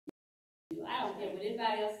I don't care what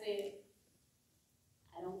anybody else said.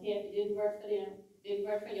 I don't care if it didn't work for them. Didn't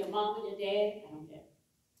work for your mom and your dad. I don't care.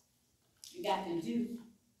 You got to do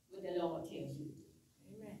what the Lord tells you to do.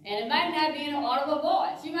 Amen. And it might not be in an audible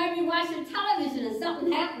voice. You might be watching television and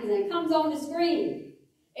something happens and it comes on the screen.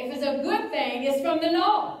 If it's a good thing, it's from the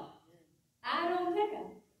Lord. I don't care.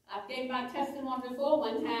 I gave my testimony before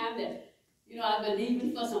one time that, I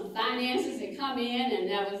believed for some finances to come in, and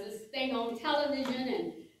there was this thing on television,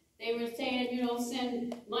 and they were saying,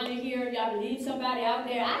 send money here. I believe somebody out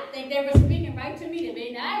there. I think they were speaking right to me. They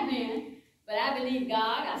may not have been, but I believe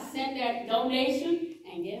God. I sent that donation,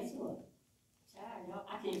 and guess what? Child, y'all,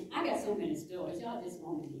 I got so many stories. Y'all just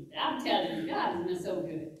won't believe it. I'm telling you, God has been so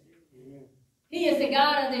good. Amen. He is the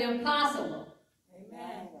God of the impossible.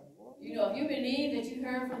 Amen. If you believe that you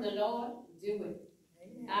heard from the Lord, do it.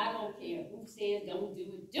 Amen. I don't care who says don't do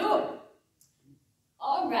it. Do it.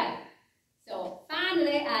 All right. So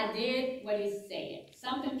finally, I did what he said.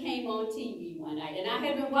 Something came on TV one night, and I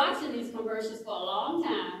had been watching these commercials for a long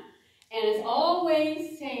time, and it's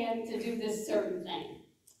always saying to do this certain thing.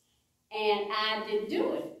 And I did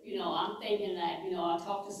do it. I'm thinking like, I'll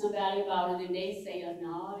talk to somebody about it, and they say,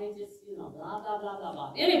 no, they just, blah, blah, blah, blah,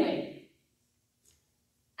 blah. Anyway,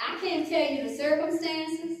 I can't tell you the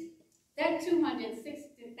circumstances. That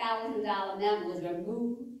 $260,000 number was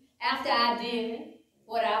removed after I did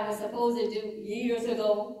what I was supposed to do years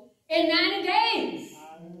ago in 90 days.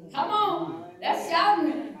 Come on, that's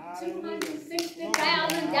shouting $260,000. I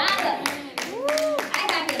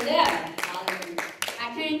got the letter.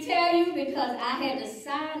 I can't tell you because I had to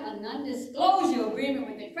sign a non-disclosure agreement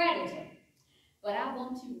with the creditor. But I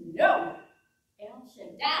want you to know, El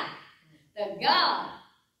Shaddai, the God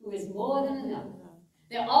who is more than enough,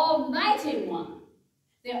 the Almighty One,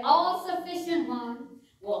 the all-sufficient One,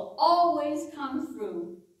 will always come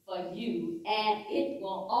through for you, and it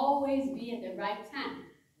will always be at the right time.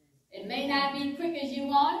 It may not be quick as you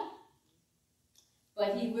want it,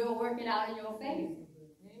 but he will work it out in your favor.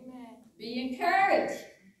 Amen. Be encouraged.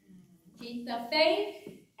 Keep the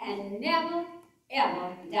faith and never,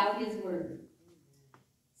 ever doubt his word.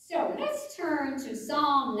 So let's turn to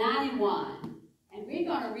Psalm 91, and we're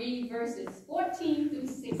going to read verses 14 through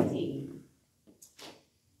 16.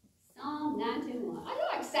 Psalm 91. Are you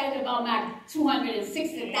excited about my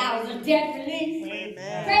 $260,000 debt release?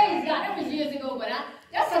 Amen. Praise God. That was years ago, but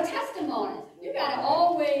that's a testimony. You got to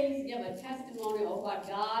always give a testimony of what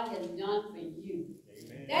God has done for you.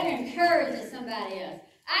 Amen. That encourages somebody else.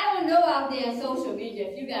 I don't know out there on social media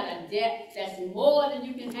if you got a debt that's more than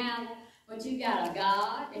you can handle, but you got a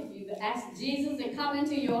God. If you ask Jesus to come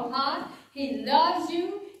into your heart, he loves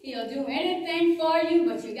you. He'll do anything for you,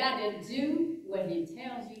 but you got to do what he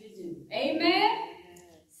tells you to do. Amen? Amen.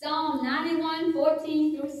 Psalm 91,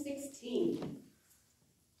 14 through 16.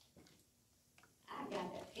 I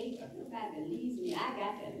got the paper. Nobody believes me. I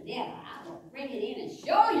got the letter. I will bring it in and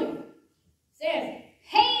show you. It says,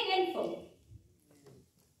 paid in full.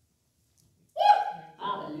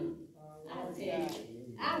 Hallelujah. I tell you,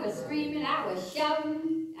 I was screaming, I was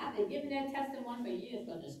shouting. I've been giving that testimony for years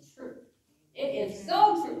because it's true. It is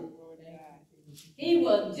so true. He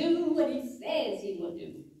will do what he says he will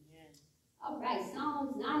do. All right,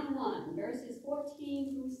 Psalms 91, verses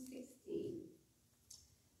 14 through 16.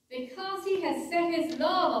 Because he has set his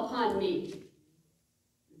love upon me,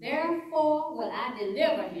 therefore will I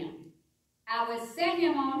deliver him. I will set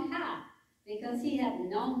him on high, because he hath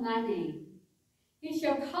known my name. He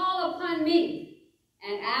shall call upon me,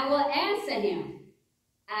 and I will answer him.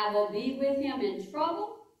 I will be with him in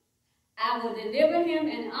trouble. I will deliver him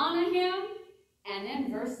and honor him. And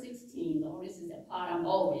then verse 16, Lord, this is the part I'm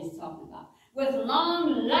always talking about. With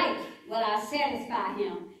long life will I satisfy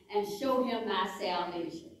him and show him my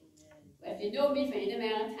salvation. But if you know me for any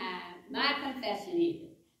amount of time, my confession is,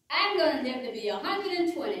 I'm going to live to be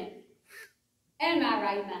 120 in my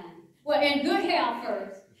right mind. Well, in good health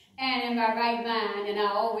first, and in my right mind. And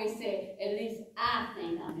I always say, at least I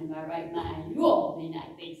think I'm in my right mind. You all may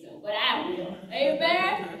not think so, but I will.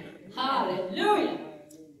 Amen? Hallelujah.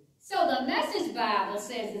 So the Message Bible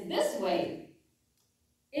says it this way.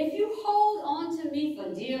 If you hold on to me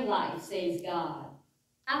for dear life, says God,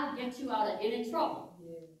 I'll get you out of any trouble.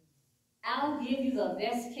 I'll give you the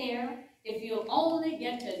best care if you'll only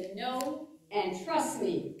get to know and trust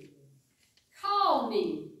me. Call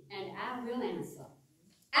me and I will answer.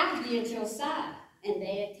 I'll be at your side in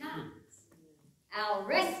bad times. I'll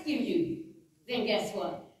rescue you. Then guess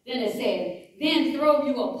what? Then it said, then throw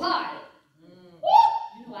you a party. You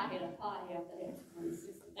know I had a party after that.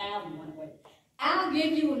 26,000 went away. I'll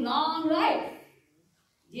give you long life.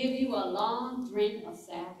 Give you a long drink of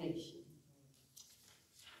salvation.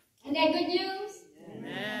 Isn't that good news?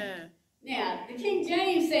 Amen. Now, the King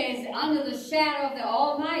James says, under the shadow of the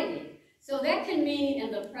Almighty. So that can mean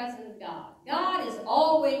in the presence of God. God is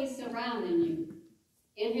always surrounding you.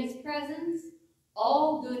 In his presence,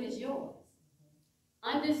 all good is yours.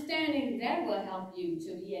 Understanding that will help you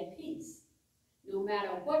to be at peace, no matter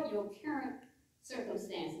what your current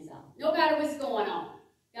circumstances are. No matter what's going on,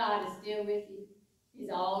 God is still with you. He's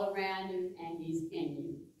all around you, and he's in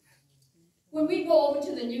you. When we go over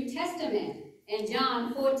to the New Testament, in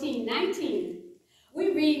John 14:19,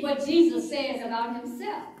 we read what Jesus says about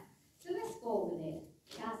himself. So let's go over there.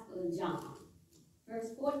 Gospel of John, verse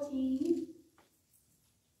 14,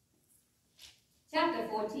 chapter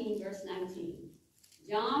 14, verse 19.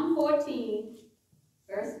 John 14,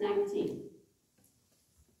 verse 19.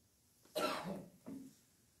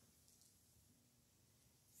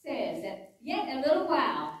 Says that yet a little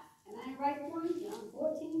while, and I write for you, John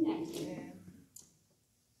 14, 19.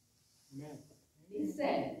 Amen. He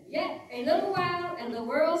said, yet a little while, and the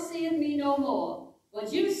world seeth me no more.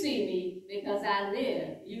 But you see me, because I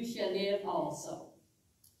live, you shall live also.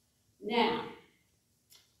 Now,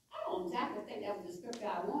 I don't exactly think that was the scripture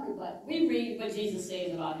I wanted, but we read what Jesus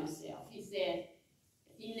says about himself. He said,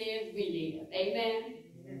 if he lives, we live. Amen?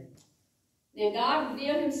 Amen. Now, God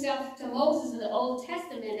revealed himself to Moses in the Old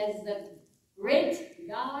Testament as the great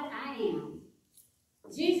God I am.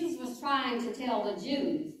 Jesus was trying to tell the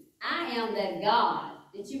Jews, I am that God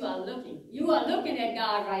that you are looking. You are looking at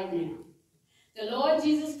God right now. The Lord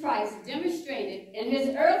Jesus Christ demonstrated in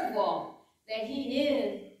his earth walk that he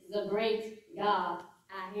is the great God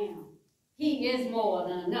I am. He is more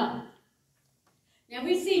than enough. Now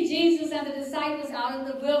we see Jesus and the disciples out in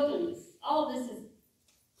the wilderness. All this is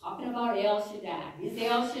talking about El Shaddai. He's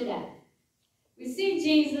El Shaddai. We see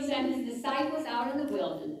Jesus and his disciples out in the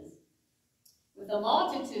wilderness with a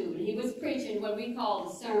multitude. He was preaching what we call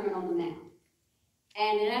the Sermon on the Mount.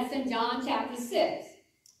 And that's in John chapter 6,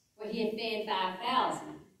 where he had fed 5,000.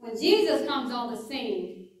 When Jesus comes on the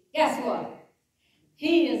scene, guess what?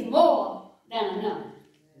 He is more than enough.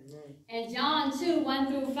 In John 2, 1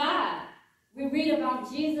 through 5, we read about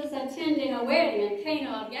Jesus attending a wedding in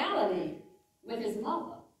Cana of Galilee with his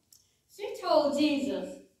mother. She told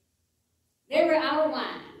Jesus they were out of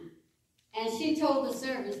wine, and she told the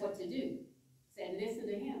servants what to do. Said, listen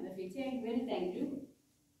to him. If he tells you anything, do it.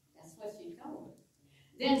 That's what she told her.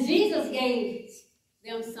 Then Jesus gave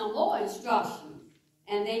them some more instructions,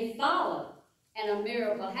 and they followed, and a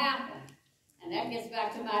miracle happened. And that gets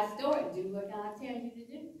back to my story. Do what God tells you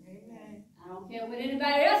to do. Amen. I don't care what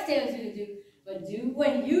anybody else tells you to do, but do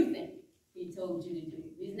what you think he told you to do.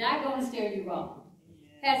 He's not going to steer you wrong.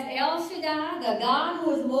 Has El Shaddai, the God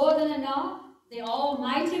who is more than enough, the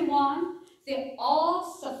Almighty One, the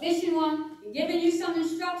all-sufficient One, given you some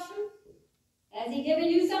instructions? Has he given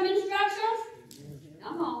you some instructions?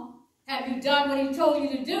 Come on. Have you done what he told you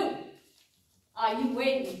to do? Are you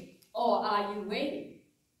waiting, or are you waiting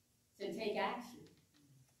to take action?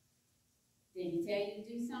 Did he tell you to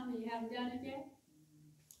do something you haven't done it yet?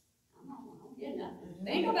 Come on, I don't hear nothing.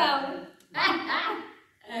 Think about it.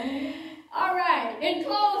 All right, in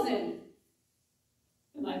closing,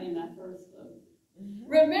 it might be my first closing.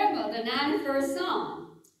 Remember the 91st Psalm.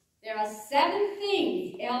 There are 7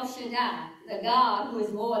 things El Shaddai, the God who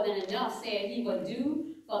is more than enough, said he will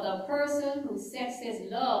do for the person who sets his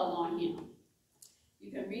love on him.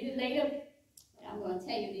 You can read it later. I'm going to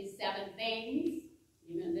tell you these 7 things.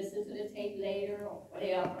 You can listen to the tape later or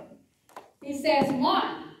whatever. He says,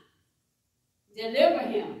 1, deliver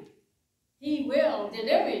him. He will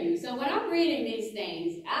deliver you. So when I'm reading these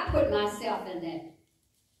things, I put myself in that.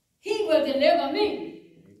 He will deliver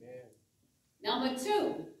me. Amen. Number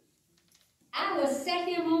 2, I will set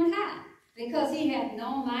him on high because he hath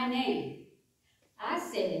known my name. I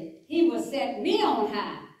said, he will set me on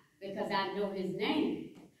high because I know his name.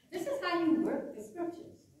 This is how you work the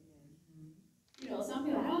scriptures. You know, some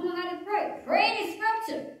people, I don't know how to pray. Pray the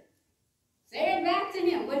scripture. Say it back to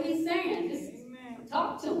him, what he's saying. Just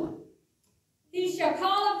talk to him. He shall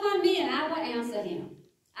call upon me and I will answer him.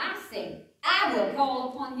 I say, I will call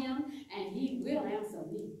upon him and he will answer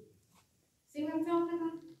me. See what I'm talking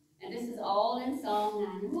about? And this is all in Psalm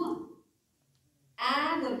 91.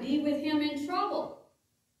 I will be with him in trouble.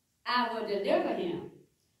 I will deliver him.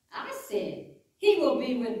 I said, he will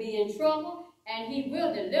be with me in trouble and he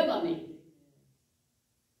will deliver me.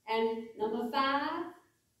 And number 5,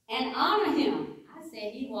 and honor him. I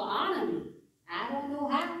said he will honor me. I don't know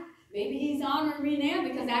how. Maybe he's honoring me now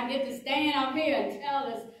because I get to stand up here and tell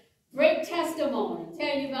this great testimony,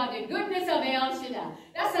 tell you about the goodness of El Shaddai.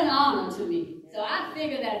 That's an honor to me. So I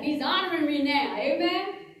figure that he's honoring me now. Amen?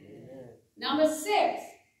 Amen. Number 6,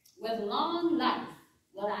 with long life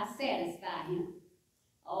will I satisfy him.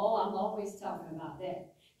 Oh, I'm always talking about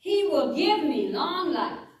that. He will give me long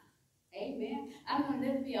life. Amen. I'm going to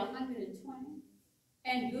live to be 120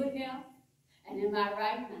 and good health and in my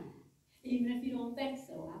right mind. Even if you don't think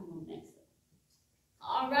so, I'm going to think so.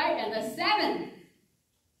 All right, and the seventh,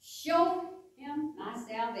 show him my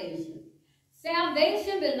salvation.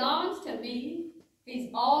 Salvation belongs to me.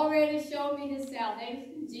 He's already shown me his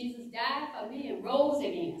salvation. Jesus died for me and rose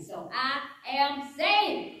again. So I am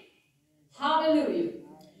saved. Hallelujah.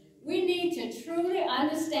 We need to truly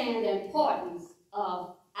understand the importance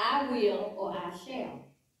of I will or I shall.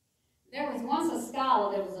 There was once a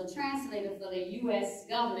scholar that was a translator for the U.S.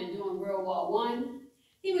 government during World War I.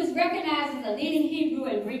 He was recognized as a leading Hebrew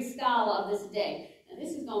and Greek scholar of this day. And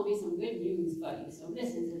this is going to be some good news for you, so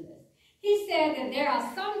listen to this. He said that there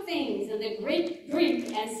are some things in the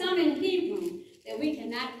Greek and some in Hebrew that we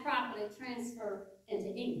cannot properly transfer into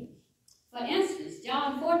English. For instance,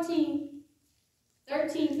 John 14,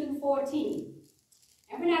 13 through 14.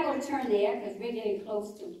 And we're not going to turn there because we're getting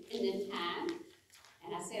close to ending time.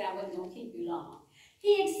 And I said I wasn't going to keep you long.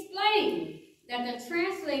 He explained that the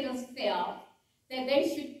translators felt that they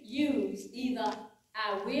should use either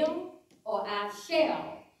I will or I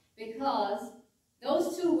shall, because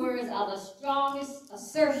those two words are the strongest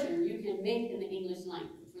assertion you can make in the English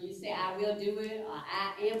language. When you say I will do it, or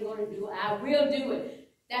I am going to do it, I will do it,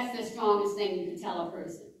 that's the strongest thing you can tell a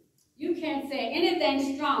person. You can't say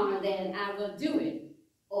anything stronger than I will do it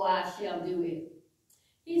or I shall do it.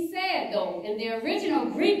 He said, though, in the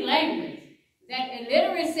original Greek language, that it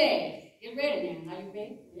literally says, get ready now, are you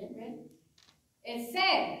ready? Get ready? It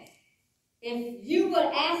says, if you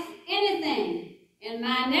will ask anything in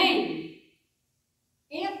my name,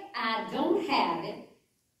 if I don't have it,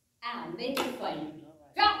 I'll make it for you.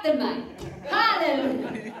 Drop the mic.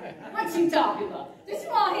 Hallelujah. What you talking about? Did you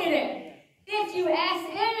all hear that? If you ask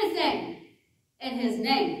anything in his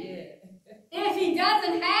name, if he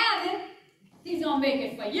doesn't have it, he's going to make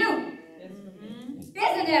it for you. Isn't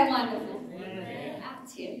that wonderful? I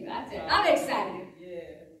tell you, I'm excited.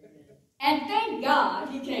 And thank God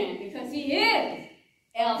he can, because he is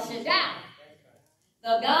El Shaddai,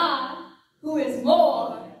 the God who is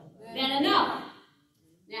more than enough.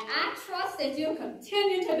 Now, I trust that you'll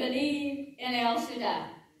continue to believe in El Shaddai,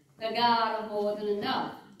 the God of more than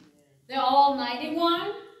enough. The Almighty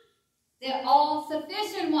One, the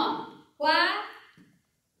all-sufficient one. Why?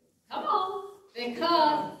 Come on.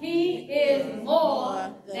 Because he is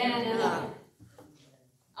more than enough.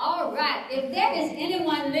 All right. If there is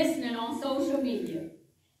anyone listening on social media,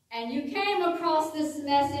 and you came across this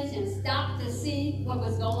message and stopped to see what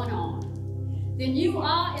was going on, then you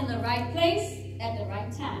are in the right place at the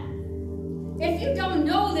right time. If you don't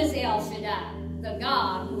know this El Shaddai, the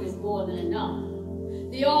God who is more than enough,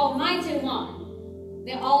 the Almighty One,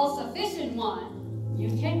 the all-sufficient one, you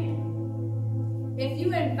can. If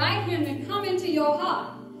you invite him to come into your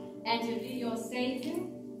heart and to be your Savior,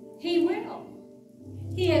 he will.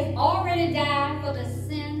 He has already died for the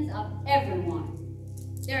sins of everyone.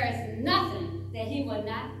 There is nothing that he will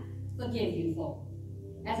not forgive you for.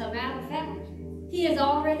 As a matter of fact, he has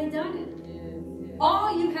already done it.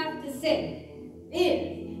 All you have to say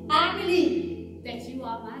is, I believe that you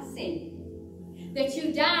are my Savior, that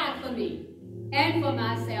you died for me and for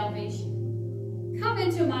my salvation. Come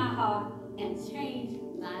into my heart and change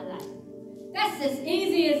my life. That's as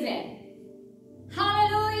easy as that.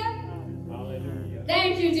 Hallelujah. Hallelujah.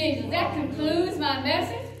 Thank you, Jesus. That concludes my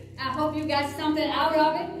message. I hope you got something out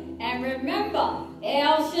of it. And remember,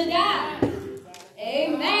 El Shaddai.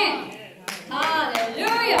 Amen.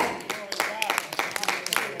 Hallelujah.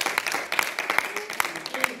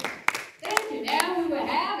 Thank you. Now we will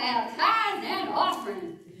have our tithes and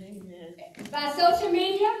offerings. By social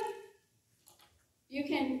media, you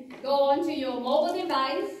can go onto your mobile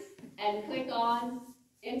device and click on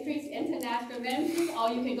Increase International Ministries,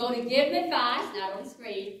 or you can go to Give Me Five, not on the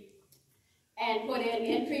screen, and put in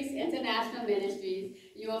Increase International Ministries.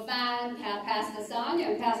 You will find Pastor Sonia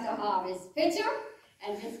and Pastor Harvey's picture,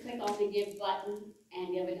 and just click on the Give button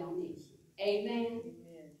and give a donation. Amen.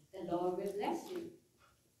 The Lord will bless you.